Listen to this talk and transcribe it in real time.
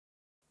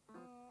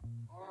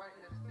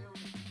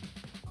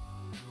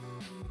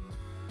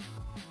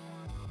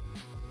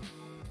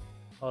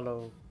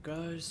Hello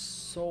guys,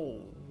 so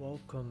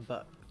welcome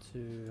back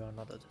to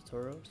another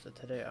tutorial. So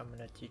today I'm going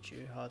to teach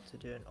you how to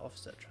do an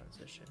offset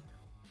transition.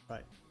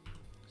 Right,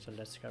 so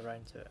let's get right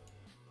into it.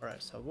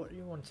 Alright, so what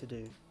you want to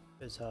do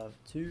is have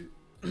two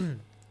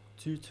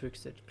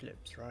twisted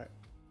clips, right?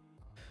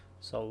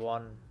 So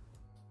one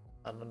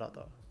and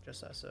another,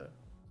 just like so.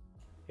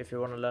 If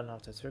you want to learn how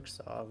to twist,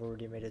 I've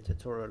already made a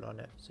tutorial on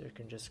it, so you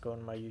can just go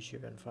on my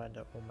YouTube and find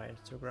it on my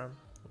Instagram,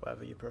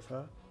 whatever you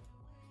prefer.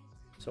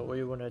 So what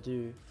you want to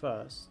do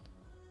first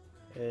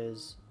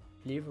is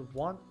leave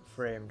one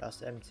frame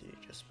that's empty,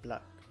 just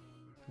black,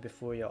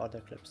 before your other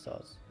clip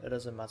starts. It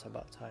doesn't matter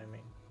about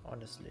timing,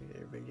 honestly,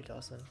 it really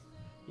doesn't.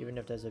 Even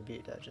if there's a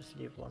beat there, just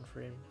leave one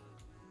frame.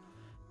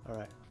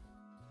 Alright,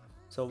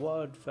 so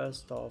what I'd first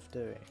start off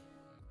doing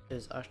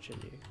is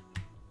actually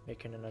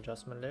making an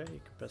adjustment layer.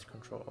 You can press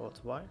Ctrl Alt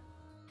Y,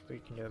 or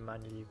you can do it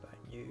manually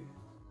by new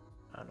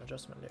and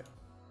adjustment layer.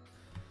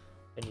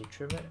 Then you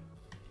trim it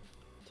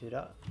to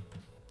that,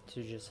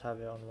 to just have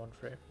it on one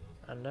frame.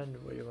 And then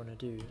what you want to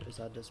do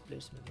is add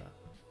displacement map.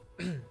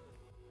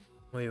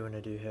 What you want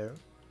to do here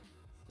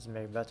is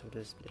make vertical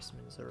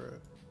displacement 0.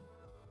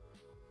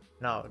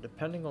 Now,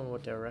 depending on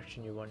what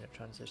direction you want your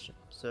transition,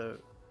 so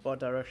what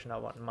direction I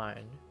want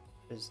mine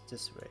is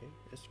this way.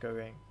 It's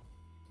going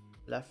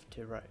left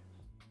to right.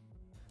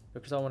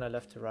 Because I want it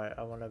left to right,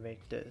 I want to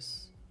make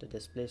this the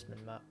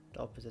displacement map the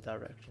opposite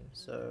direction.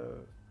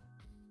 So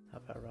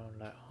have it around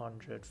like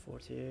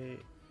 148.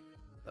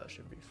 That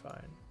should be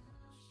fine.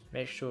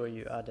 Make sure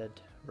you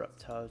added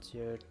reptile to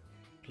your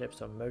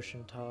clips or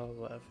motion tile,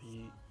 whatever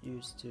you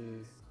use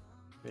to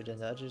fill in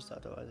the edges.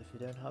 Otherwise, if you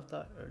don't have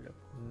that, it'll look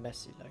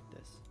messy like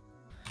this.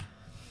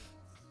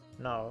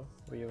 Now,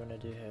 what you want to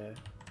do here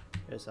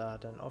is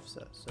add an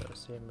offset. So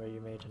same way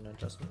you made an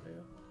adjustment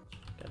layer,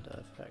 get the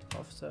effect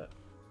offset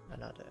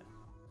and add it.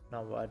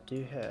 Now what I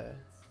do here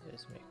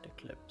is make the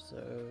clip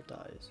so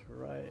that is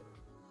right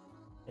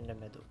in the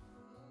middle.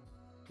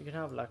 You can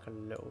have like a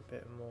little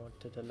bit more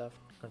to the left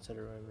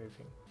considering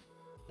moving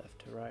left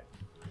to right.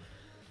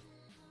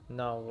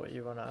 Now what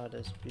you want to add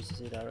is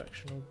BCC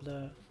directional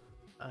blur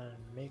and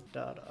make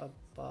that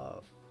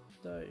about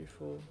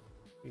 34.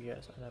 You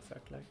get an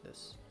effect like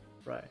this.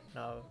 Right,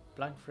 now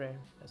blank frame,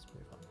 let's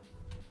move on.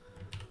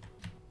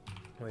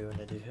 What you want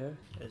to do here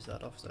is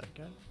that offset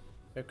again.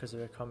 Because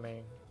we're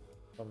coming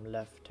from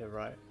left to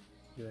right,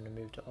 you want to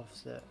move the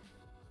offset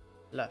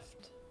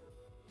left,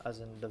 as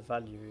in the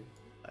value,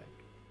 like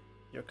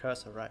your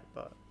cursor right,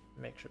 but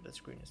make sure the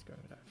screen is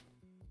going left.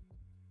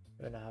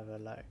 You're gonna have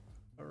it like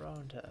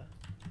around here,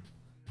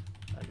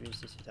 and use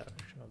this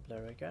directional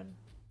blur again,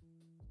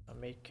 and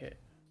make it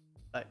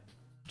like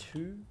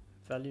 2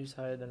 values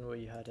higher than what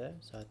you had here.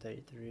 So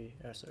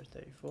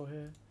 34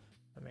 here,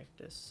 and make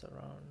this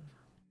around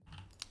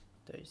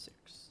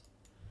 36.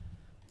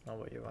 Now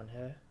what you want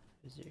here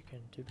is you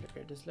can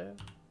duplicate this layer,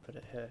 put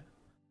it here,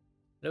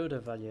 lower the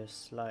value a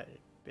slight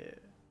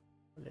bit,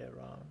 probably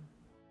around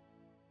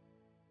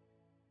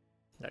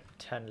like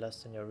 10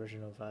 less than your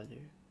original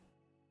value,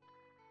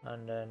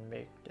 and then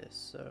make this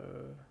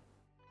so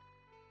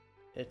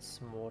it's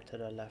more to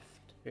the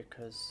left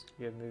because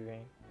you're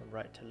moving from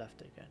right to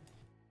left again.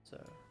 So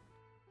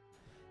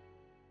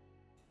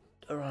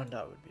around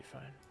that would be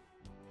fine.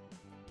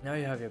 Now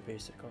you have your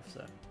basic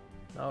offset.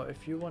 Now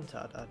if you want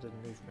to add added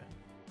movement,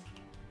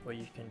 what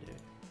you can do,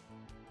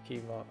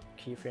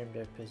 keyframe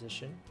the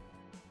position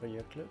for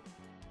your clip,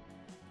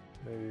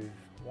 move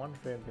one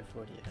frame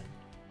before the end,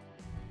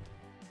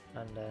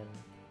 and then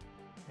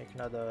make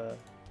another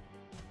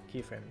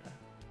keyframe there.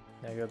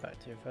 Now go back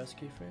to your first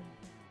keyframe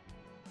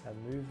and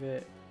move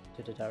it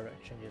to the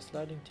direction you're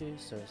sliding to,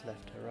 so it's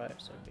left to right,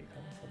 so it'll be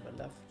coming from the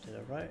left to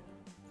the right.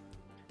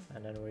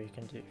 And then what you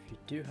can do, if you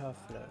do have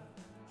flow,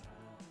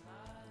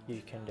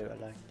 you can do it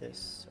like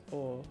this,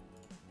 or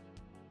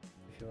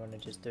if you want to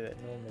just do it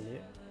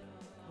normally,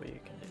 what you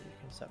can do, you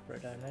can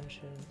separate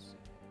dimensions.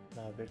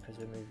 Now because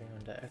we're moving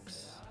on the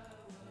X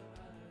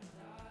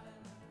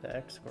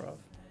graph,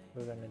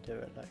 we're going to do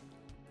it like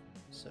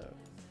so.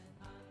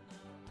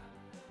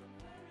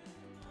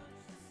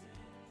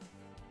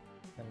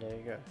 And there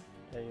you go,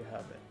 there you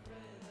have it.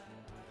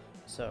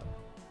 So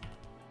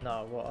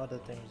now what other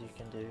things you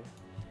can do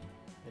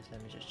is,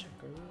 let me just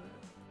check over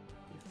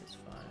if it's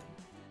fine.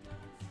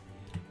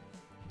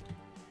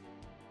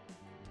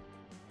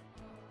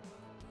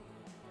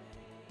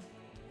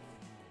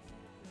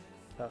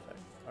 Perfect.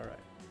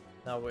 Alright.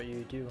 Now what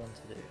you do want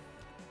to do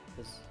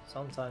is,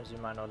 sometimes you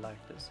might not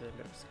like this, it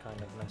looks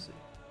kind of messy.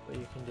 What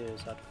you can do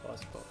is add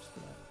fastbox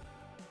blur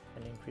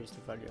and increase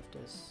the value of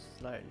this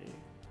slightly,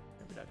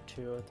 maybe like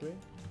 2 or 3.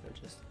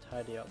 It'll just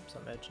tidy up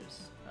some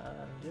edges,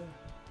 and yeah,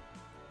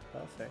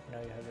 perfect.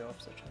 Now you have your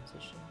offset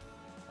transition,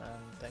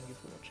 and thank you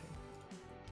for watching.